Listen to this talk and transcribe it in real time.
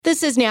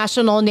This is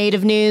National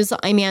Native News.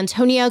 I'm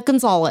Antonia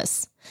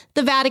Gonzalez.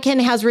 The Vatican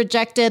has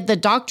rejected the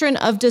doctrine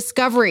of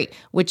discovery,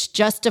 which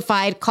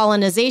justified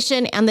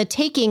colonization and the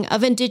taking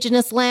of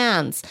indigenous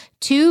lands.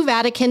 Two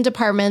Vatican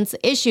departments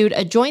issued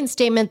a joint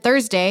statement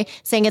Thursday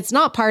saying it's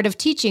not part of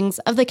teachings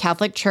of the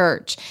Catholic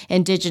Church.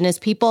 Indigenous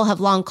people have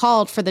long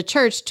called for the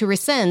Church to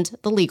rescind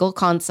the legal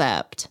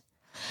concept.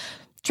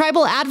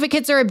 Tribal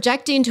advocates are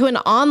objecting to an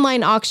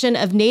online auction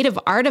of Native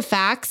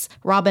artifacts.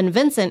 Robin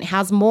Vincent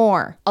has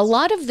more. A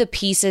lot of the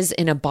pieces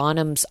in a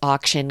Bonhams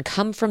auction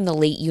come from the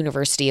late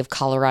University of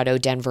Colorado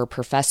Denver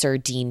professor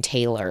Dean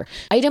Taylor.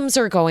 Items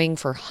are going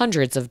for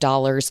hundreds of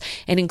dollars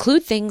and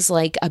include things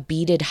like a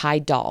beaded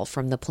hide doll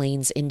from the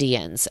Plains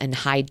Indians and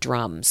hide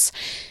drums.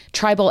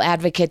 Tribal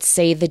advocates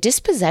say the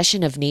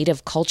dispossession of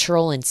Native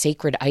cultural and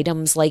sacred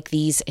items like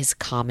these is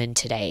common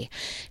today.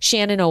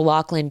 Shannon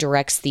O'Loughlin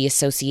directs the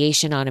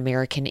Association on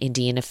American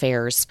Indian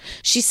Affairs.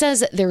 She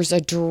says there's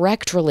a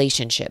direct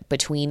relationship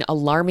between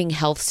alarming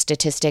health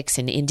statistics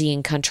in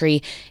Indian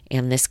country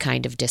and this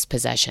kind of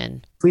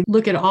dispossession. If we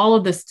look at all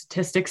of the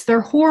statistics, they're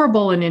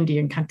horrible in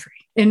Indian country.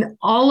 And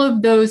all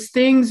of those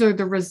things are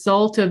the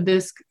result of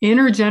this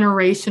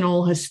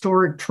intergenerational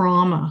historic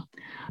trauma,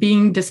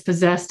 being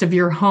dispossessed of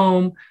your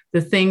home, the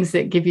things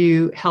that give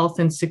you health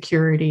and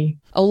security.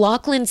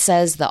 O'Loughlin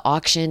says the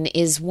auction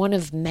is one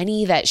of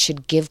many that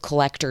should give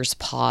collectors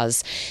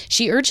pause.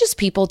 She urges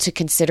people to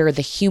consider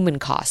the human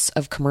costs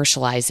of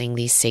commercializing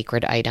these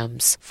sacred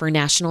items. For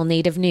National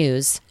Native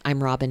News,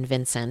 I'm Robin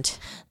Vincent.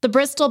 The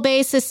Bristol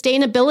Bay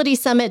Sustainability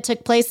Summit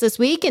took place this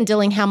week in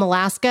Dillingham,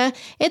 Alaska.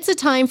 It's a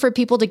time for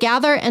people to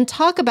gather and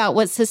talk about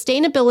what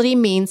sustainability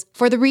means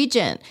for the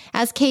region.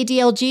 As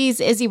KDLG's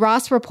Izzy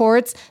Ross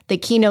reports, the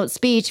keynote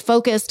speech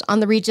focused on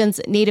the region's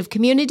Native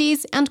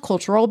communities and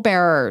cultural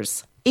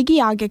bearers.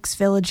 Igiugig's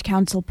Village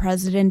Council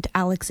President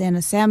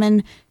Alexandra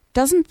Salmon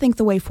doesn't think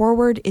the way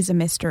forward is a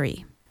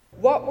mystery.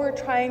 What we're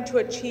trying to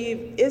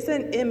achieve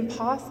isn't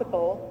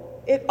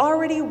impossible. It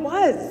already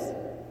was.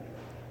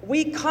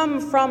 We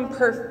come from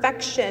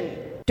perfection.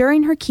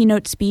 During her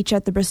keynote speech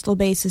at the Bristol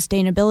Bay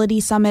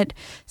Sustainability Summit,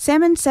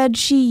 Salmon said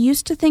she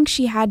used to think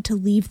she had to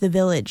leave the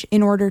village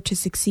in order to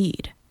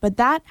succeed. But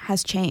that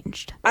has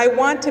changed. I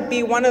want to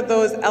be one of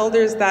those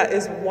elders that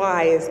is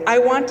wise. I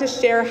want to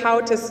share how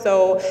to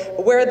sow,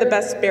 where the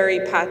best berry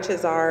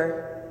patches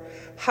are,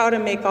 how to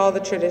make all the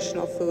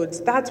traditional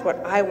foods. That's what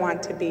I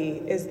want to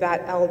be, is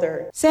that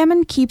elder.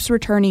 Salmon keeps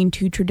returning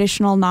to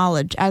traditional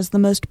knowledge as the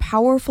most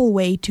powerful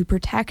way to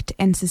protect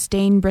and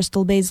sustain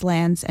Bristol Bay's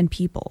lands and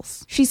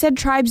peoples. She said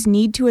tribes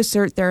need to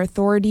assert their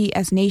authority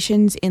as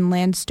nations in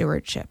land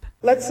stewardship.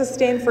 Let's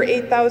sustain for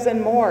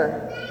 8,000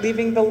 more,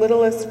 leaving the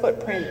littlest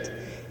footprint.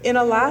 In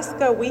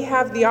Alaska, we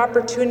have the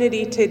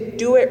opportunity to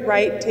do it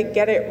right, to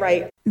get it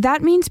right.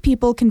 That means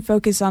people can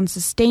focus on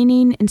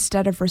sustaining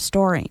instead of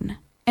restoring.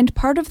 And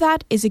part of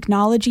that is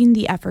acknowledging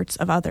the efforts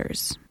of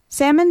others.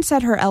 Salmon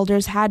said her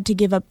elders had to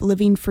give up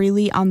living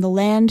freely on the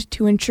land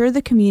to ensure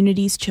the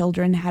community's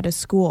children had a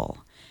school.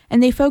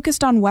 And they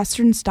focused on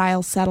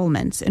Western-style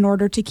settlements in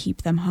order to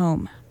keep them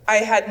home. I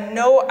had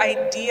no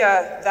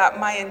idea that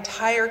my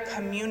entire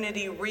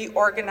community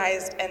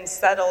reorganized and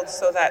settled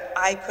so that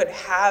I could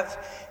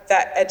have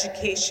that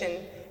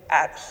education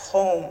at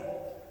home,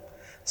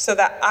 so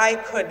that I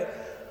could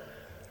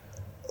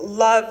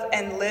love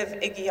and live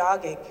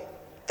Igiugig.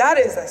 That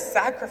is a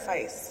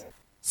sacrifice.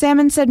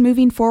 Salmon said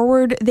moving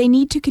forward, they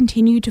need to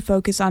continue to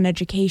focus on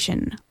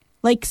education,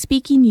 like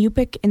speaking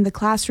Yupik in the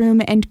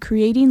classroom and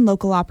creating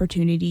local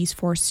opportunities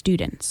for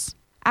students.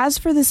 As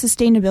for the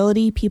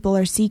sustainability people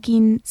are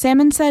seeking,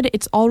 Salmon said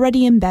it's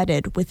already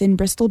embedded within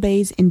Bristol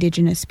Bay's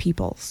Indigenous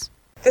peoples.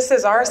 This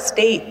is our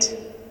state.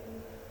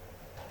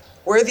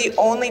 We're the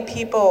only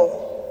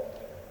people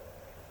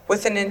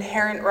with an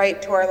inherent right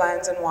to our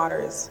lands and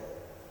waters.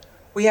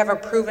 We have a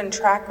proven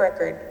track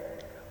record.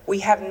 We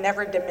have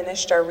never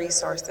diminished our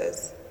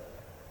resources.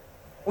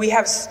 We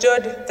have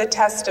stood the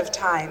test of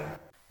time.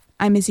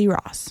 I'm Izzy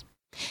Ross.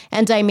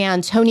 And I'm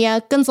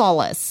Antonia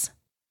Gonzalez.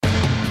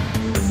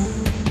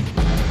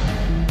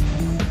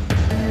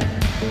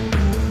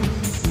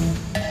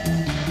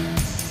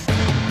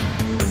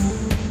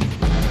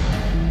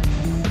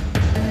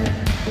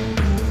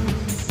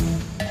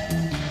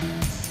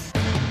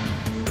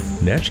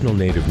 National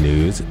Native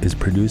News is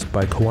produced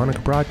by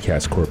Koahnic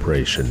Broadcast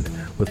Corporation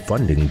with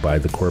funding by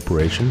the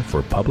Corporation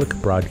for Public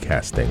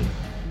Broadcasting.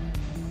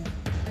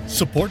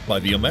 Support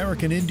by the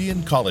American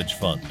Indian College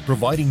Fund,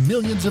 providing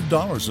millions of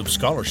dollars of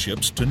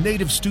scholarships to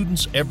Native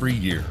students every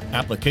year.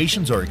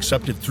 Applications are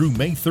accepted through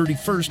May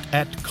 31st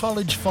at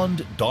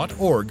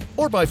collegefund.org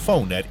or by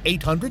phone at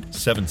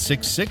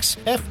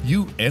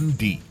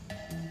 800-766-FUND.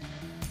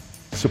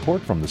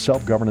 Support from the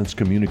Self-Governance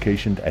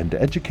Communication and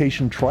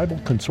Education Tribal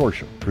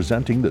Consortium,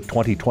 presenting the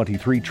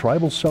 2023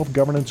 Tribal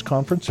Self-Governance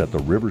Conference at the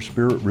River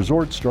Spirit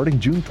Resort starting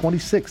June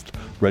 26th.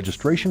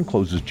 Registration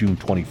closes June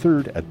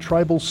 23rd at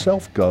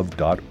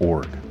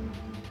tribalselfgov.org.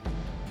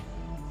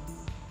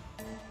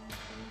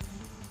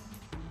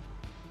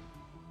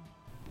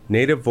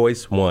 Native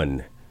Voice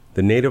One,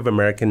 the Native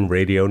American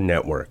Radio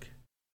Network.